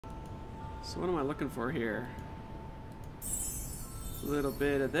So what am I looking for here? A little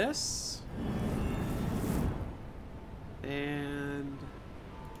bit of this. And...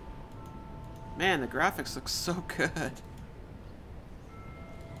 man, the graphics look so good.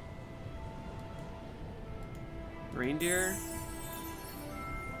 Reindeer.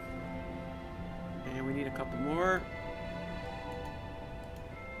 And we need a couple more.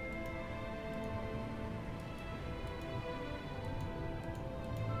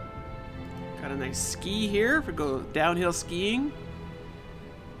 Got a nice ski here if we go downhill skiing.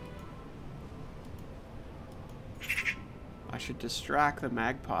 I should distract the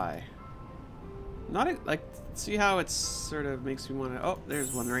magpie. Not like, see how it's sort of makes me want to. Oh,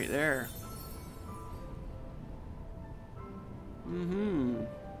 there's one right there. Mm-hmm.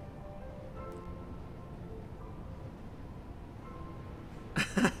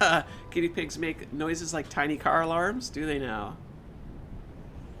 Guinea pigs make noises like tiny car alarms, do they now?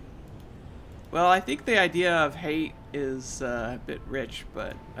 Well, I think the idea of hate is a bit rich,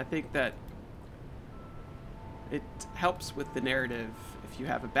 but I think that it helps with the narrative if you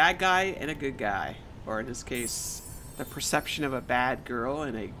have a bad guy and a good guy. Or in this case, the perception of a bad girl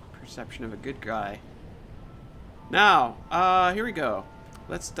and a perception of a good guy. Now, here we go.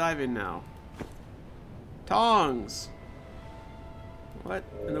 Let's dive in now. Tongs! What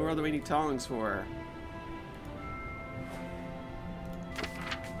in the world do we need tongs for?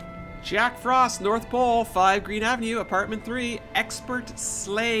 Jack Frost, North Pole, 5 Green Avenue, Apartment 3, Expert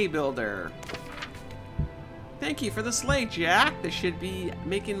Sleigh Builder. Thank you for the sleigh, Jack. This should be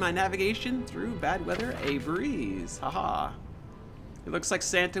making my navigation through bad weather a breeze. Haha. It looks like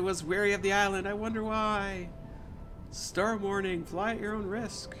Santa was weary of the island. I wonder why. Star warning, fly at your own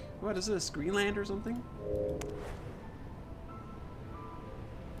risk. What is this, Greenland or something?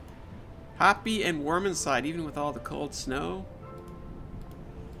 Happy and warm inside, even with all the cold snow.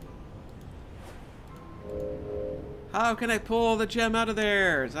 How can I pull the gem out of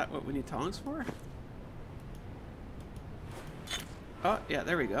there? Is that what we need tongs for? Oh, yeah,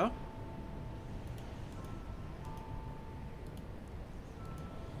 there we go.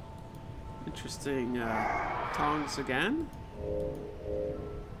 Interesting, tongs again.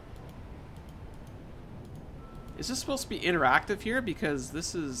 Is this supposed to be interactive here? Because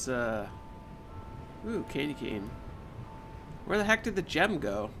this is, ooh, candy cane. Where the heck did the gem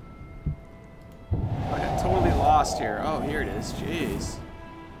go? I got totally lost here. Oh, here it is. Jeez.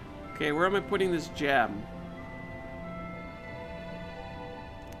 Okay, where am I putting this gem?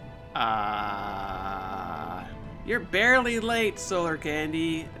 You're barely late, Solar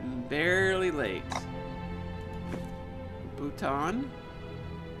Candy. Barely late. Bhutan.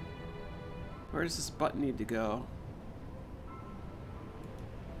 Where does this button need to go?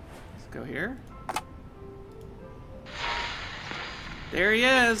 Let's go here. There he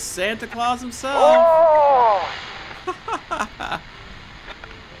is, Santa Claus himself. Oh!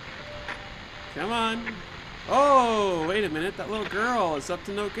 Come on. Oh, wait a minute. That little girl is up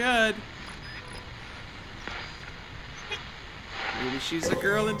to no good. Maybe she's a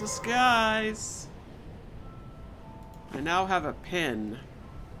girl in disguise. I now have a pin.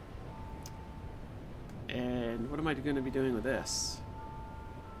 And what am I going to be doing with this?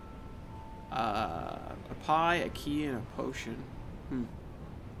 A pie, a key, and a potion.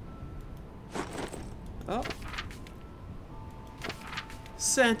 Oh.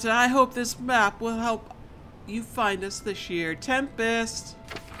 Santa, I hope this map will help you find us this year. Tempest!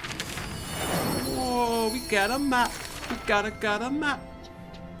 Whoa, we got a map. We got a map.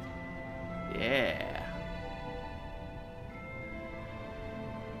 Yeah.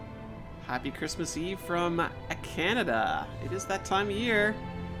 Happy Christmas Eve from Canada. It is that time of year.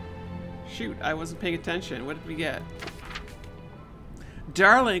 Shoot, I wasn't paying attention. What did we get?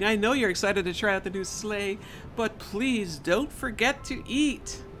 Darling, I know you're excited to try out the new sleigh, but please don't forget to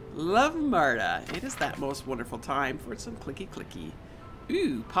eat. Love, Marta. It is that most wonderful time for some clicky clicky.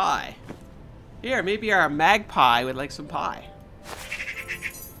 Ooh, pie. Here, maybe our magpie would like some pie.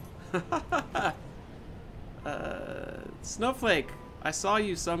 Snowflake, I saw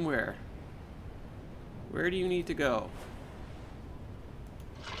you somewhere. Where do you need to go?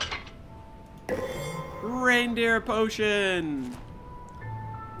 Reindeer potion!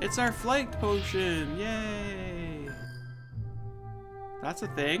 It's our flight potion! Yay! That's a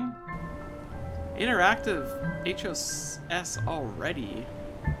thing. Interactive HOS already.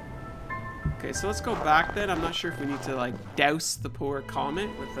 Okay, so let's go back then. I'm not sure if we need to like douse the poor comet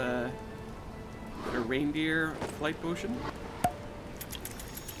with a reindeer flight potion.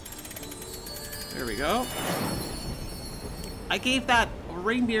 There we go. I gave that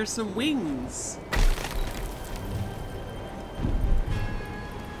reindeer some wings.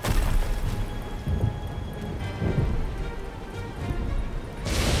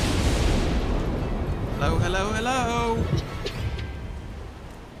 Hello, hello, hello.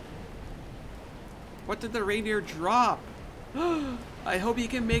 What did the reindeer drop? I hope you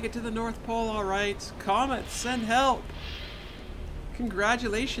can make it to the North Pole all right. Comet, send help.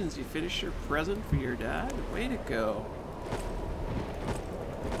 Congratulations, you finished your present for your dad. Way to go.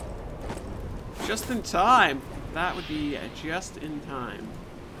 Just in time. That would be just in time.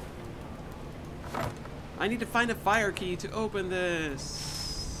 I need to find a fire key to open this.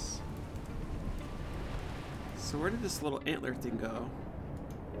 So where did this little antler thing go?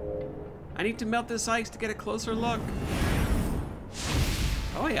 I need to melt this ice to get a closer look.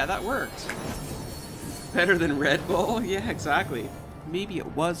 Oh yeah, that worked. Better than Red Bull? Yeah, exactly. Maybe it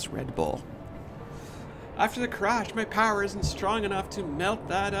was Red Bull. After the crash, my power isn't strong enough to melt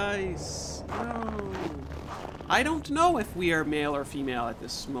that ice. No. I don't know if we are male or female at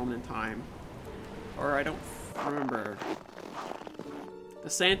this moment in time. Or I don't remember. The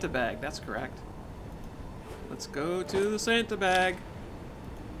Santa bag, that's correct. Let's go to the Santa bag.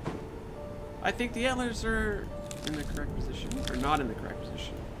 I think the antlers are in the correct position, or not in the correct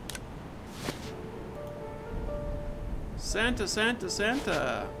position. Santa, Santa,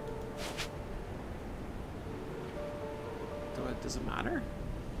 Santa. Does it matter?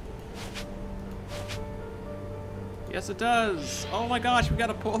 Yes, it does. Oh my gosh, we got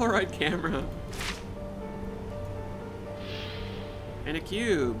a Polaroid camera. And a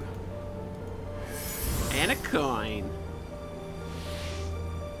cube. And a coin.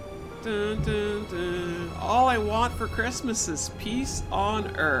 Dun, dun, dun. All I want for Christmas is peace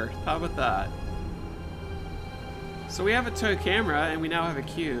on Earth. How about that? So we have a toy camera and we now have a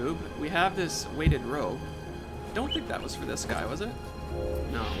cube. We have this weighted rope. Don't think that was for this guy, was it?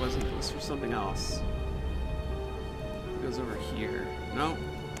 No, it wasn't. It was for something else. It goes over here. Nope.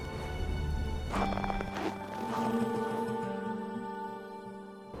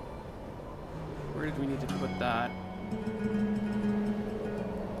 Where did we need to put that?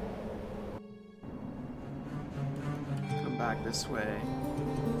 Come back this way.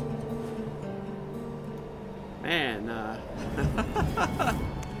 Man,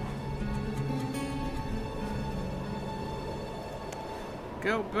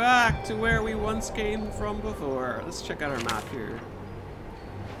 go back to where we once came from before. Let's check out our map here.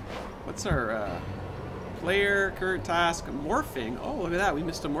 What's our player current task? Morphing. Oh, look at that. We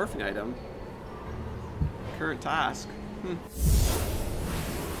missed a morphing item. Current task.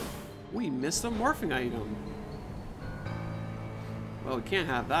 We missed a morphing item. Well, we can't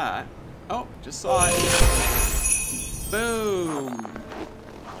have that. Oh, just saw it. Boom.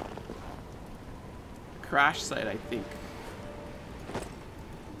 Crash site, I think.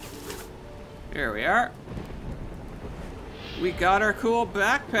 Here we are. We got our cool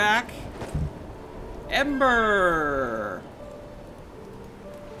backpack. Ember.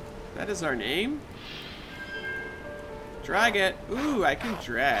 That is our name. Drag it. Ooh, I can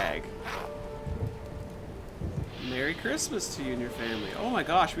drag. Merry Christmas to you and your family. Oh my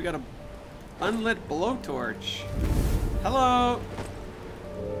gosh, we got a unlit blowtorch. Hello.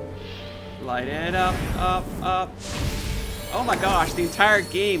 Light it up, up, up. Oh my gosh, the entire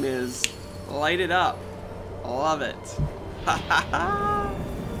game is lighted up. Love it. Ha ha ha.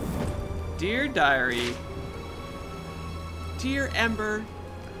 Dear Diary. Dear Ember,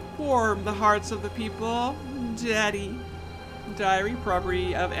 warm the hearts of the people. Daddy. Diary,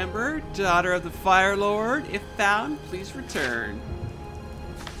 property of Ember, daughter of the Fire Lord. If found, please return.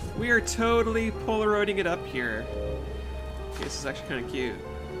 We are totally Polaroiding it up here. Okay, this is actually kind of cute.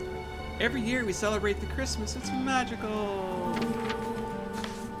 Every year we celebrate the Christmas. It's magical.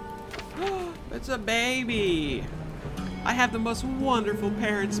 It's a baby. I have the most wonderful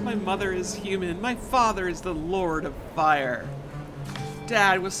parents. My mother is human. My father is the Lord of Fire.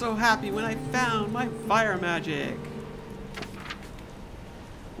 Dad was so happy when I found my fire magic.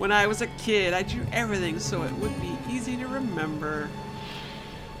 When I was a kid, I drew everything so it would be easy to remember.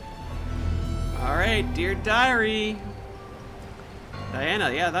 Alright, dear Diary.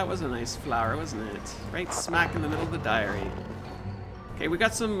 Diana, yeah, that was a nice flower, wasn't it? Right smack in the middle of the diary. Okay, we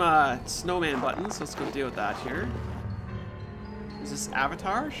got some snowman buttons. Let's go deal with that here. Is this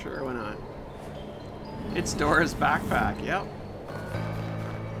Avatar? Sure, why not? It's Dora's backpack, yep.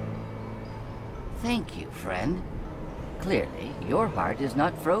 Thank you, friend. Clearly, your heart is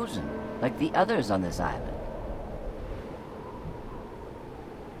not frozen, like the others on this island.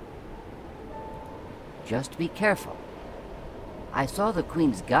 Just be careful. I saw the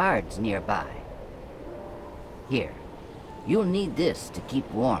Queen's guards nearby. Here, you'll need this to keep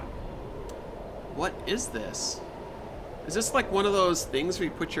warm. What is this? Is this like one of those things where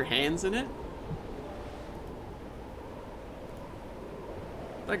you put your hands in it?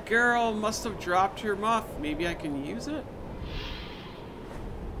 The girl must have dropped her muff. Maybe I can use it?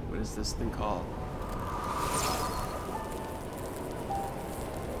 What is this thing called?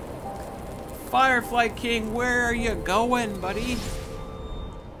 Firefly King, where are you going, buddy?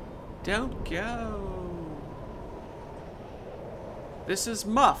 Don't go. This is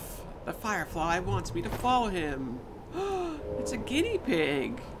Muff. The firefly wants me to follow him. It's a guinea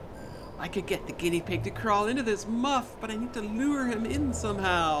pig. I could get the guinea pig to crawl into this muff, but I need to lure him in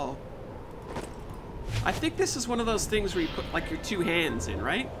somehow. I think this is one of those things where you put like your two hands in,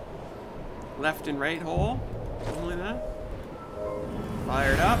 right? Left and right hole. Something like that.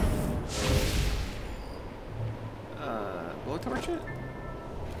 Fired up. Blowtorch it?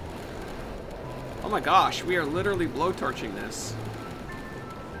 Oh my gosh, we are literally blowtorching this.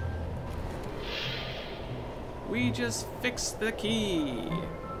 We just fixed the key.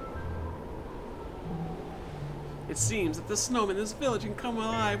 It seems that the snowmen in this village can come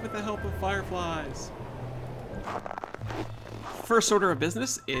alive with the help of fireflies. First order of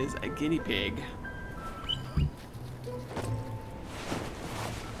business is a guinea pig.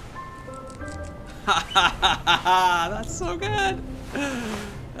 Ha ha ha ha ha! That's so good!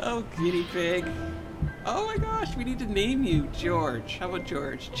 Oh, guinea pig. Oh my gosh, we need to name you George. How about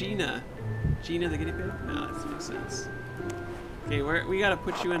George? Gina. Gina the guinea pig? No, that doesn't make sense. Okay, we gotta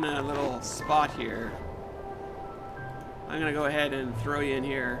put you in a little spot here. I'm gonna go ahead and throw you in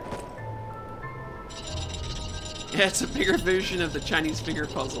here. Yeah, it's a bigger version of the Chinese finger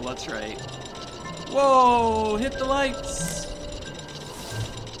puzzle, that's right. Whoa, hit the lights!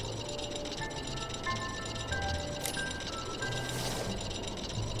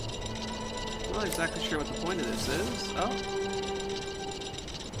 I'm not exactly sure what the point of this is. Oh.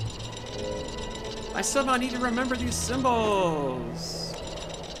 I somehow need to remember these symbols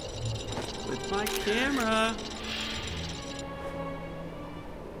with my camera.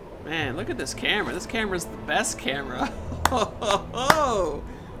 Man, look at this camera. This camera's the best camera. Oh,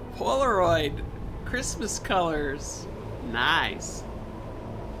 Polaroid. Christmas colors. Nice.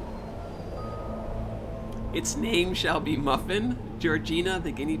 Its name shall be Muffin. Georgina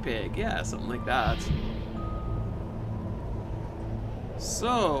the guinea pig. Yeah, something like that.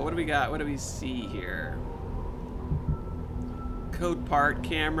 So, what do we got? What do we see here? Code part,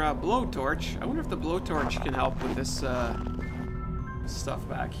 camera, blowtorch. I wonder if the blowtorch can help with this stuff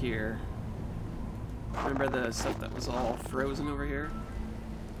back here. Remember the stuff that was all frozen over here?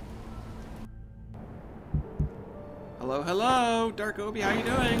 Hello, hello! Dark Obi, how you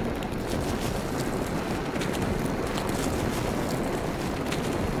doing?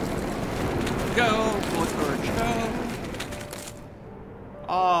 Go! Blowtorch, go!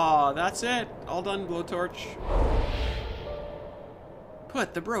 Aw, that's it. All done, blowtorch.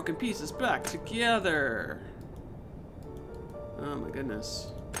 Put the broken pieces back together. Oh my goodness.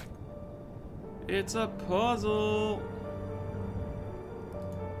 It's a puzzle.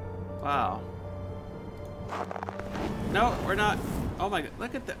 Wow. No, we're not. Oh my god,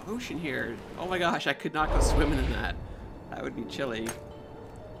 look at the ocean here. Oh my gosh, I could not go swimming in that. That would be chilly.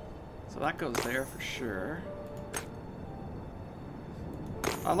 So that goes there for sure.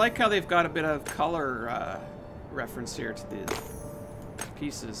 I like how they've got a bit of color reference here to the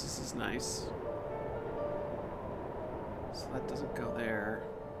pieces. This is nice. So that doesn't go there.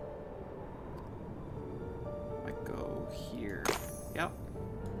 Might go here. Yep.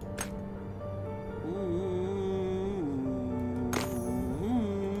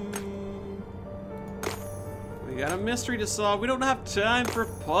 We got a mystery to solve. We don't have time for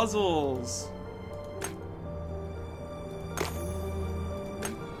puzzles.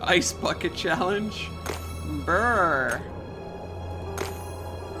 Ice bucket challenge. Brr.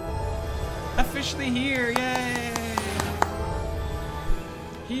 Officially here, yay!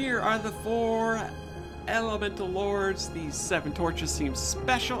 Here are the 4 elemental lords. These 7 torches seem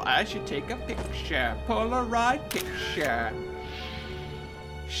special. I should take a picture. Polaroid picture.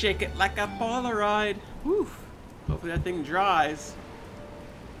 Shake it like a Polaroid. Whew. Hopefully that thing dries.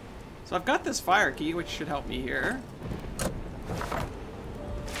 So I've got this fire key, which should help me here.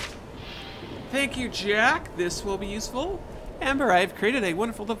 Thank you, Jack. This will be useful. Amber, I've created a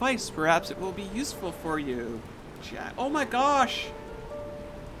wonderful device. Perhaps it will be useful for you. Jack. Oh my gosh.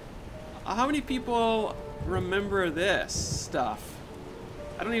 How many people remember this stuff?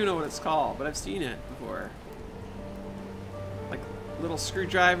 I don't even know what it's called, but I've seen it before. Like little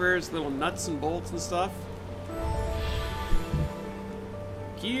screwdrivers, little nuts and bolts and stuff.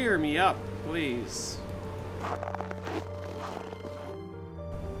 Gear me up, please.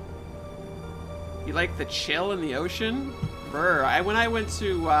 You like the chill in the ocean? Brr. When I went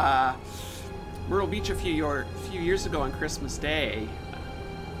to Myrtle Beach a few years ago on Christmas Day,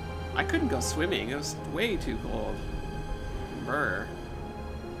 I couldn't go swimming. It was way too cold. Brr.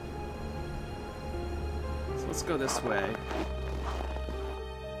 So let's go this way.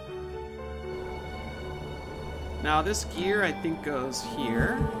 Now this gear I think goes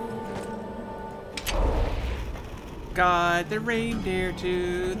here. Guide the reindeer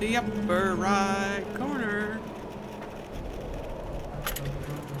to the upper right corner.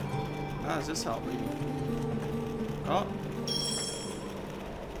 How does this help me? Oh.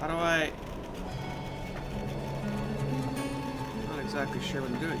 How do I... Not exactly sure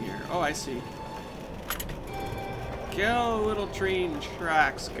what I'm doing here. Oh, I see. Go, little train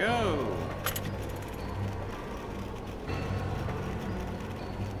tracks, go!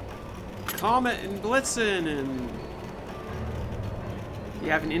 Comet and Blitzen and... You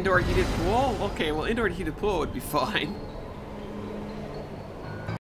have an indoor heated pool? Okay, well, indoor heated pool would be fine.